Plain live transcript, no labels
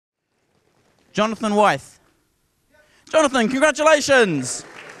Jonathan Wythe. Jonathan, congratulations!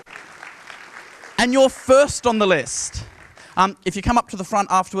 And you're first on the list. If you come up to the front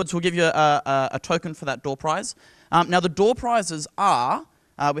afterwards, we'll give you a token for that door prize. Now the door prizes are,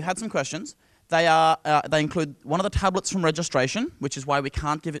 we had some questions, they include one of the tablets from registration, which is why we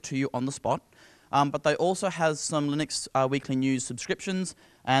can't give it to you on the spot, but they also have some Linux Weekly News subscriptions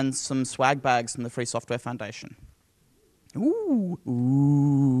and some swag bags from the Free Software Foundation. Ooh,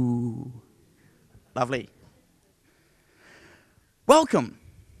 ooh, lovely. Welcome.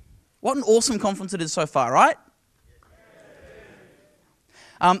 What an awesome conference it is so far, right?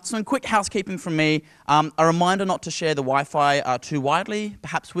 Some quick housekeeping from me. A reminder not to share the Wi-Fi too widely.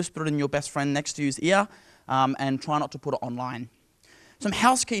 Perhaps whisper it in your best friend next to you's ear, and try not to put it online. Some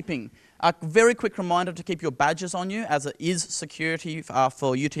housekeeping. A very quick reminder to keep your badges on you, as it is security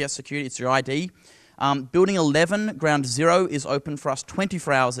for UTS security. It's your ID. Building 11, ground 0 is open for us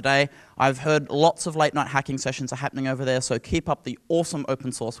 24 hours a day. I've heard lots of late night hacking sessions are happening over there, so keep up the awesome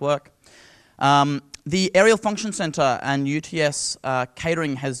open source work. The Aerial Function Center and UTS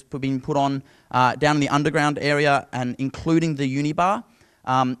catering has been put on down in the underground area, and including the Unibar.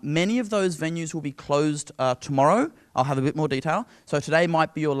 Many of those venues will be closed tomorrow. I'll have a bit more detail. So today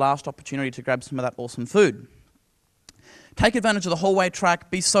might be your last opportunity to grab some of that awesome food. Take advantage of the hallway track,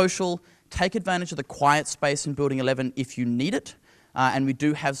 be social, take advantage of the quiet space in Building 11 if you need it. And we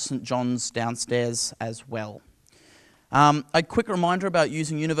do have St. John's downstairs as well. A quick reminder about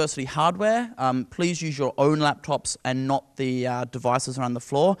using university hardware. Please use your own laptops and not the devices around the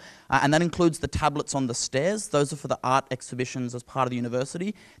floor. And that includes the tablets on the stairs. Those are for the art exhibitions as part of the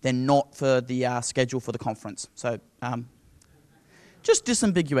university. They're not for the schedule for the conference. So just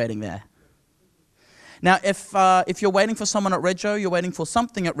disambiguating there. Now, if you're waiting for someone at Rego, you're waiting for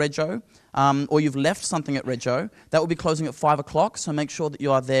something at Rego, or you've left something at Rego, that will be closing at 5 o'clock, so make sure that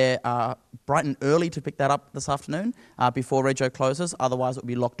you are there bright and early to pick that up this afternoon before Rego closes, otherwise it will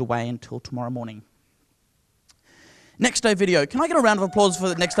be locked away until tomorrow morning. Next day video. Can I get a round of applause for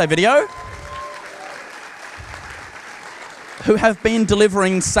the next day video? Who have been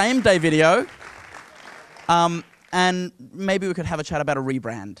delivering same day video, and maybe we could have a chat about a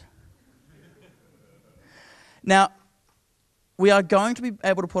rebrand. Now, we are going to be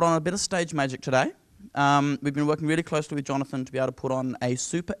able to put on a bit of stage magic today. We've been working really closely with Jonathan to be able to put on a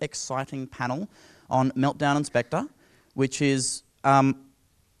super exciting panel on Meltdown and Spectre, which is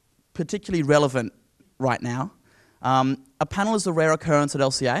particularly relevant right now. A panel is a rare occurrence at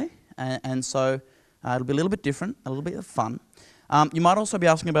LCA, and so it'll be a little bit different, a little bit of fun. You might also be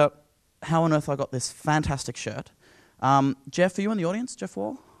asking about how on earth I got this fantastic shirt. Jeff, are you in the audience? Jeff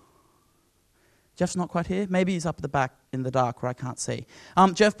Wall? Jeff's not quite here. Maybe he's up at the back in the dark where I can't see.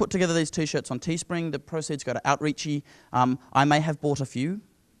 Jeff put together these t-shirts on Teespring. The proceeds go to Outreachy. I may have bought a few.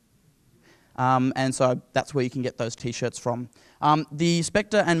 And so that's where you can get those t-shirts from. The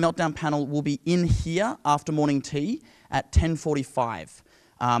Spectre and Meltdown panel will be in here after morning tea at 10:45.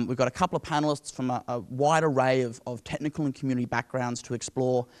 We've got a couple of panelists from a wide array of technical and community backgrounds to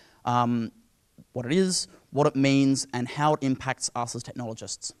explore what it is, what it means, and how it impacts us as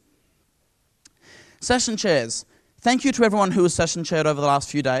technologists. Session chairs. Thank you to everyone who has session chaired over the last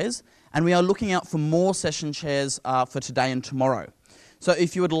few days, and we are looking out for more session chairs for today and tomorrow. So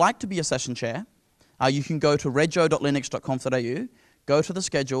if you would like to be a session chair, you can go to rego.linux.conf.au, go to the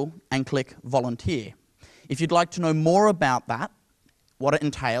schedule, and click volunteer. If you'd like to know more about that, what it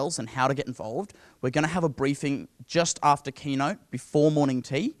entails and how to get involved, we're going to have a briefing just after keynote, before morning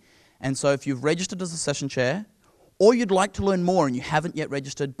tea. And so if you've registered as a session chair, or you'd like to learn more and you haven't yet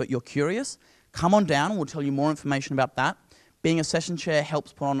registered but you're curious, come on down and we'll tell you more information about that. Being a session chair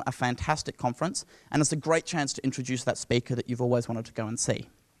helps put on a fantastic conference, and it's a great chance to introduce that speaker that you've always wanted to go and see.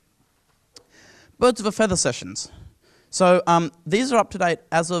 Birds of a feather sessions. So these are up to date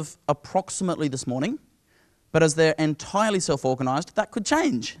as of approximately this morning, but as they're entirely self-organized, that could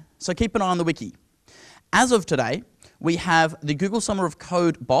change. So keep an eye on the wiki. As of today, we have the Google Summer of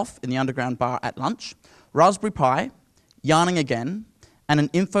Code BOF in the underground bar at lunch, Raspberry Pi, Yarning Again, and an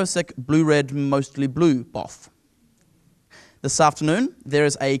InfoSec Blue-Red Mostly Blue BOF. This afternoon, there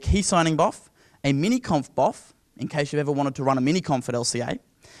is a key signing BOF, a mini-conf BOF, in case you've ever wanted to run a mini-conf at LCA,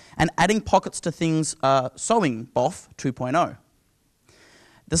 and adding pockets to things sewing BOF 2.0.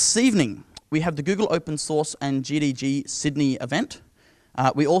 This evening, we have the Google Open Source and GDG Sydney event.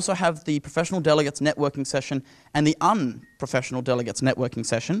 We also have the Professional Delegates Networking session and the Unprofessional Delegates Networking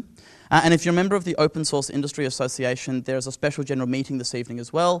session. And if you're a member of the Open Source Industry Association, there's a special general meeting this evening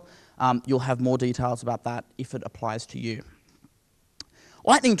as well. You'll have more details about that if it applies to you.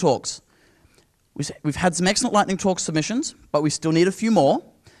 Lightning talks. We've had some excellent Lightning Talk submissions, but we still need a few more.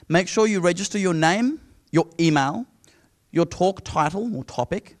 Make sure you register your name, your email, your talk title or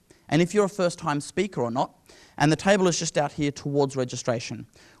topic, and if you're a first-time speaker or not. And the table is just out here towards registration.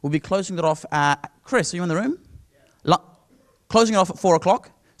 We'll be closing it off at... Chris, are you in the room? Yeah. Closing it off at 4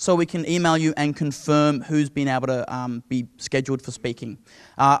 o'clock, so we can email you and confirm who's been able to be scheduled for speaking.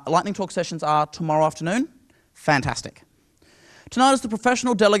 Lightning Talk sessions are tomorrow afternoon. Fantastic. Tonight is the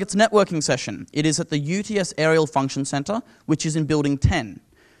Professional Delegates Networking session. It is at the UTS Aerial Function Centre, which is in Building 10.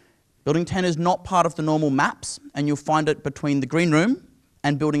 Building 10 is not part of the normal maps, and you'll find it between the green room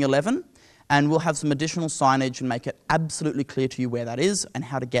and Building 11. And we'll have some additional signage and make it absolutely clear to you where that is and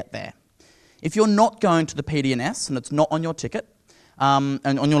how to get there. If you're not going to the PDNS and it's not on your ticket and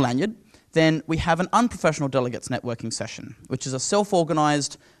on your lanyard, then we have an unprofessional delegates networking session, which is a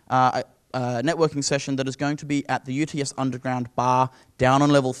self-organised networking session that is going to be at the UTS Underground Bar down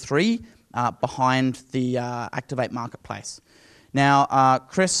on level 3 behind the Activate Marketplace. Now,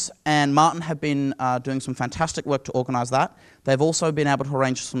 Chris and Martin have been doing some fantastic work to organise that. They've also been able to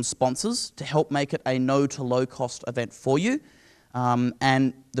arrange some sponsors to help make it a no to low cost event for you.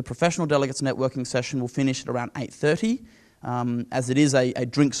 And the Professional Delegates Networking session will finish at around 8:30. As it is a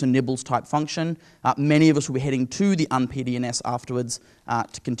drinks and nibbles type function. Many of us will be heading to the un-PDNS afterwards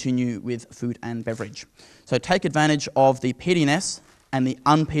to continue with food and beverage. So take advantage of the PDNS and the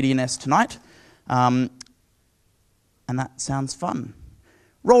un-PDNS tonight. And that sounds fun.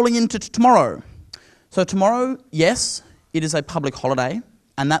 Rolling into tomorrow. So tomorrow, yes, it is a public holiday,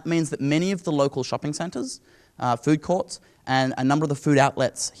 and that means that many of the local shopping centres, food courts, and a number of the food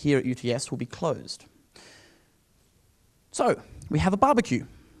outlets here at UTS will be closed. So we have a barbecue.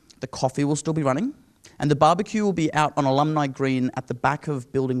 The coffee will still be running, and the barbecue will be out on Alumni Green at the back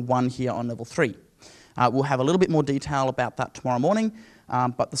of Building 1 here on level 3. We'll have a little bit more detail about that tomorrow morning,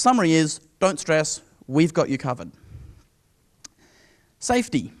 but the summary is, don't stress, we've got you covered.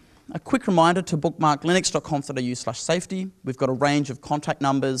 Safety. A quick reminder to bookmark Linux.conf.au/safety. We've got a range of contact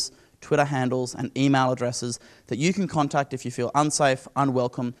numbers, Twitter handles, and email addresses that you can contact if you feel unsafe,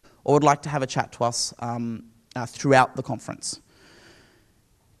 unwelcome, or would like to have a chat to us throughout the conference.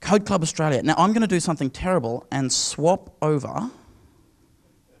 Code Club Australia. Now, I'm going to do something terrible and swap over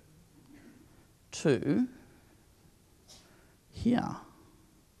to here.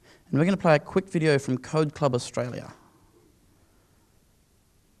 And we're going to play a quick video from Code Club Australia.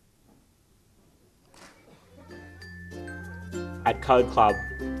 At Code Club,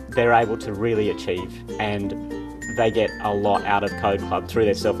 they're able to really achieve, and they get a lot out of Code Club through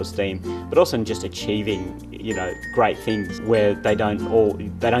their self-esteem, but also in just achieving, great things where they don't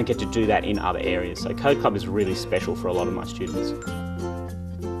get to do that in other areas. So Code Club is really special for a lot of my students.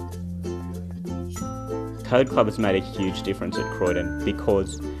 Code Club has made a huge difference at Croydon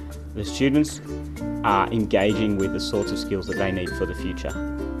because the students are engaging with the sorts of skills that they need for the future.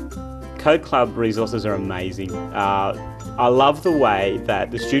 Code Club resources are amazing. I love the way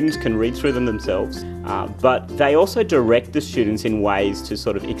that the students can read through them themselves, but they also direct the students in ways to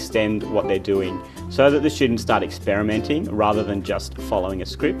sort of extend what they're doing so that the students start experimenting rather than just following a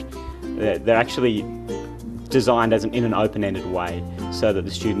script. They're actually designed in an open-ended way so that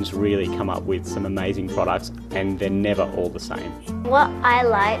the students really come up with some amazing products, and they're never all the same. What I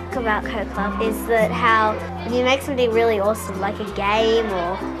like about Code Club is that how when you make something really awesome, like a game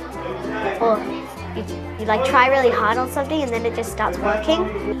or you like try really hard on something and then it just starts working.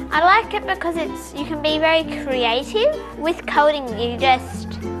 I like it because you can be very creative. With coding, you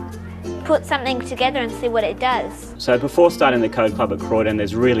just put something together and see what it does. So before starting the Code Club at Croydon,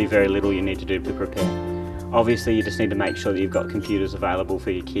 there's really very little you need to do to prepare. Obviously, you just need to make sure that you've got computers available for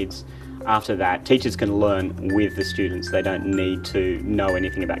your kids. After that, teachers can learn with the students. They don't need to know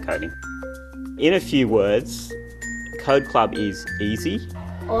anything about coding. In a few words, Code Club is easy.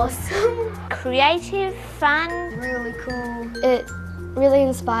 Awesome. Creative, fun. Really cool. It really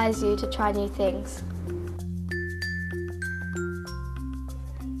inspires you to try new things.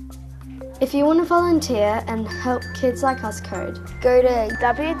 If you want to volunteer and help kids like us code, Go to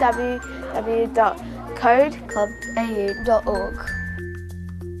www.codeclubau.org.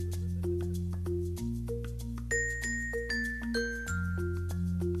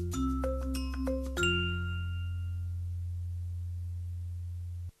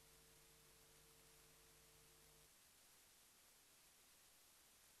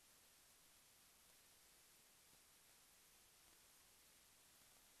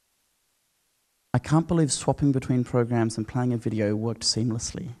 I can't believe swapping between programs and playing a video worked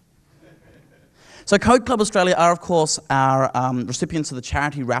seamlessly. So Code Club Australia are, of course, our recipients of the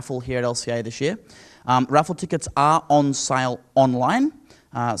charity raffle here at LCA this year. Raffle tickets are on sale online.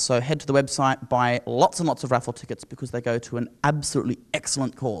 So head to the website, buy lots and lots of raffle tickets because they go to an absolutely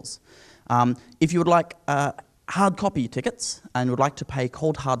excellent cause. If you would like hard copy tickets and would like to pay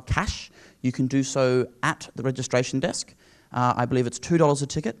cold hard cash, you can do so at the registration desk. I believe it's $2 a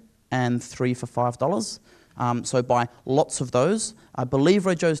ticket and 3 for $5. So buy lots of those. I believe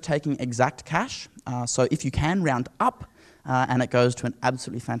Rejo's taking exact cash, so if you can, round up, and it goes to an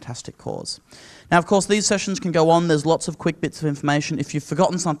absolutely fantastic cause. Now, of course, these sessions can go on. There's lots of quick bits of information. If you've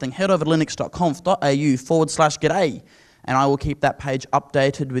forgotten something, head over to Linux.conf.au/g'day, and I will keep that page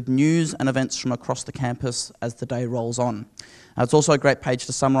updated with news and events from across the campus as the day rolls on. It's also a great page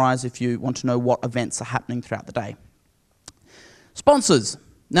to summarise if you want to know what events are happening throughout the day. Sponsors.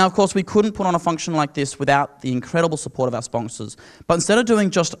 Now, of course, we couldn't put on a function like this without the incredible support of our sponsors. But instead of doing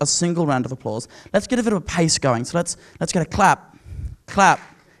just a single round of applause, let's get a bit of a pace going. So let's get a clap, clap,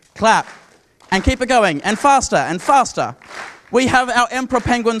 clap, and keep it going, and faster and faster. We have our Emperor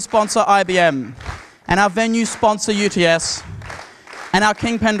Penguin sponsor, IBM, and our venue sponsor, UTS, and our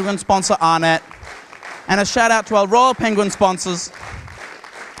King Penguin sponsor, ARNet, and a shout out to our Royal Penguin sponsors,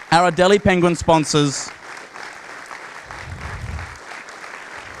 our Adelie Penguin sponsors,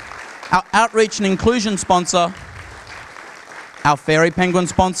 our Outreach and Inclusion sponsor, our Fairy Penguin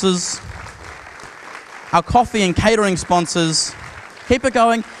sponsors, our Coffee and Catering sponsors, keep it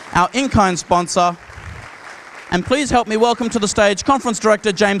going, our in-kind sponsor, and please help me welcome to the stage Conference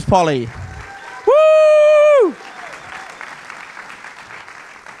Director James Polly.